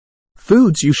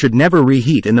Foods you should never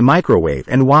reheat in the microwave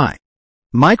and why.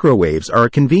 Microwaves are a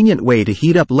convenient way to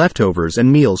heat up leftovers and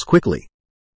meals quickly.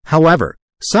 However,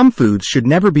 some foods should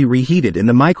never be reheated in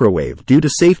the microwave due to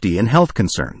safety and health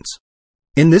concerns.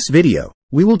 In this video,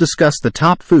 we will discuss the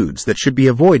top foods that should be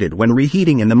avoided when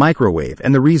reheating in the microwave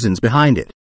and the reasons behind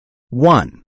it.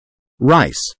 1.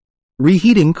 Rice.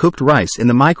 Reheating cooked rice in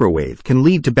the microwave can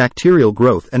lead to bacterial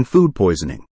growth and food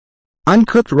poisoning.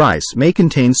 Uncooked rice may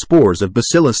contain spores of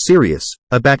Bacillus cereus,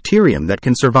 a bacterium that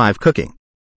can survive cooking.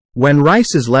 When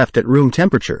rice is left at room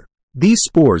temperature, these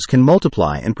spores can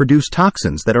multiply and produce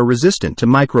toxins that are resistant to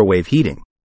microwave heating.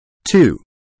 2.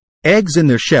 Eggs in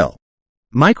their shell.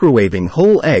 Microwaving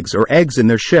whole eggs or eggs in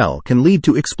their shell can lead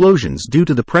to explosions due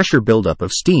to the pressure buildup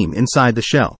of steam inside the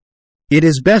shell. It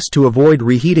is best to avoid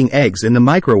reheating eggs in the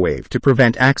microwave to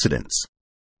prevent accidents.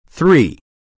 3.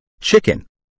 Chicken.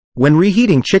 When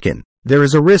reheating chicken, there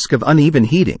is a risk of uneven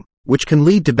heating, which can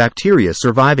lead to bacteria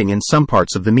surviving in some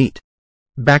parts of the meat.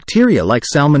 Bacteria like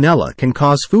salmonella can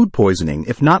cause food poisoning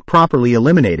if not properly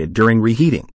eliminated during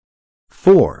reheating.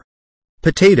 4.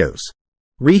 Potatoes.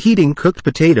 Reheating cooked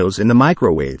potatoes in the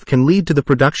microwave can lead to the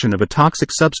production of a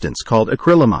toxic substance called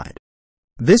acrylamide.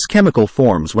 This chemical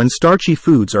forms when starchy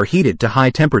foods are heated to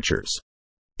high temperatures.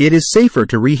 It is safer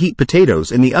to reheat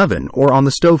potatoes in the oven or on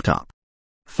the stovetop.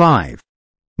 5.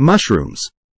 Mushrooms.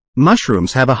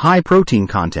 Mushrooms have a high protein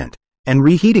content, and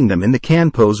reheating them in the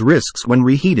can pose risks when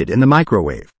reheated in the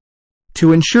microwave.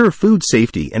 To ensure food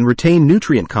safety and retain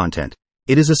nutrient content,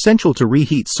 it is essential to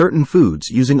reheat certain foods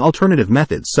using alternative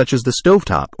methods such as the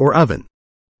stovetop or oven.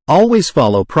 Always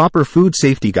follow proper food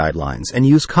safety guidelines and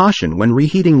use caution when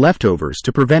reheating leftovers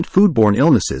to prevent foodborne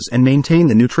illnesses and maintain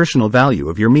the nutritional value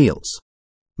of your meals.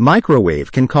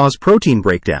 Microwave can cause protein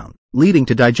breakdown, leading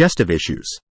to digestive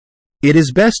issues. It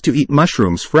is best to eat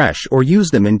mushrooms fresh or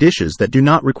use them in dishes that do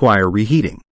not require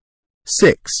reheating.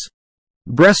 6.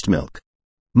 Breast milk.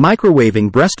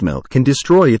 Microwaving breast milk can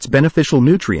destroy its beneficial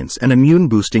nutrients and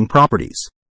immune-boosting properties.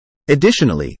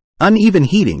 Additionally, uneven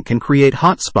heating can create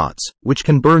hot spots, which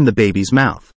can burn the baby's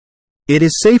mouth. It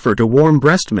is safer to warm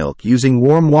breast milk using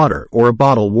warm water or a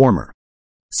bottle warmer.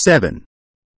 7.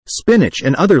 Spinach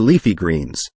and other leafy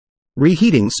greens.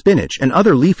 Reheating spinach and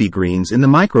other leafy greens in the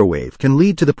microwave can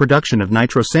lead to the production of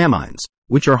nitrosamines,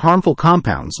 which are harmful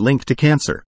compounds linked to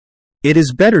cancer. It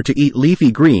is better to eat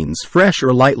leafy greens fresh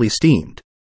or lightly steamed.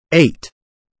 8.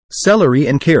 Celery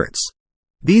and carrots.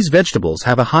 These vegetables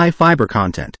have a high fiber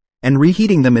content, and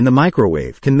reheating them in the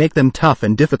microwave can make them tough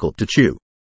and difficult to chew.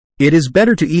 It is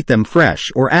better to eat them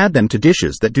fresh or add them to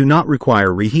dishes that do not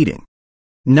require reheating.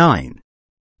 9.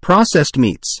 Processed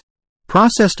meats.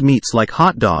 Processed meats like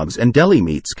hot dogs and deli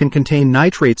meats can contain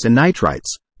nitrates and nitrites,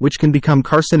 which can become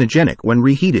carcinogenic when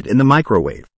reheated in the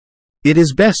microwave. It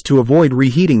is best to avoid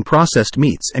reheating processed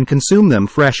meats and consume them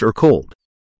fresh or cold.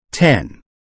 10.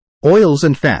 Oils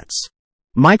and fats.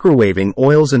 Microwaving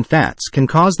oils and fats can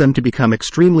cause them to become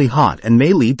extremely hot and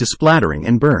may lead to splattering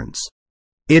and burns.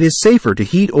 It is safer to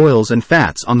heat oils and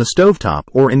fats on the stovetop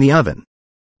or in the oven.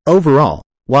 Overall,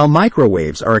 while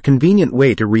microwaves are a convenient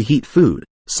way to reheat food,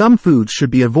 some foods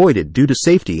should be avoided due to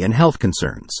safety and health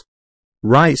concerns.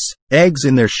 Rice, eggs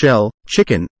in their shell,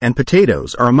 chicken, and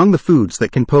potatoes are among the foods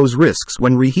that can pose risks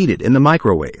when reheated in the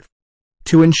microwave.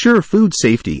 To ensure food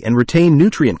safety and retain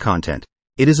nutrient content,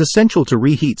 it is essential to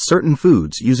reheat certain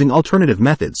foods using alternative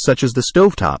methods such as the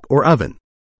stovetop or oven.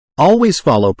 Always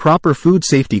follow proper food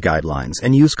safety guidelines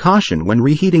and use caution when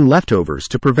reheating leftovers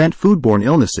to prevent foodborne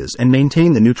illnesses and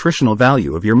maintain the nutritional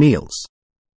value of your meals.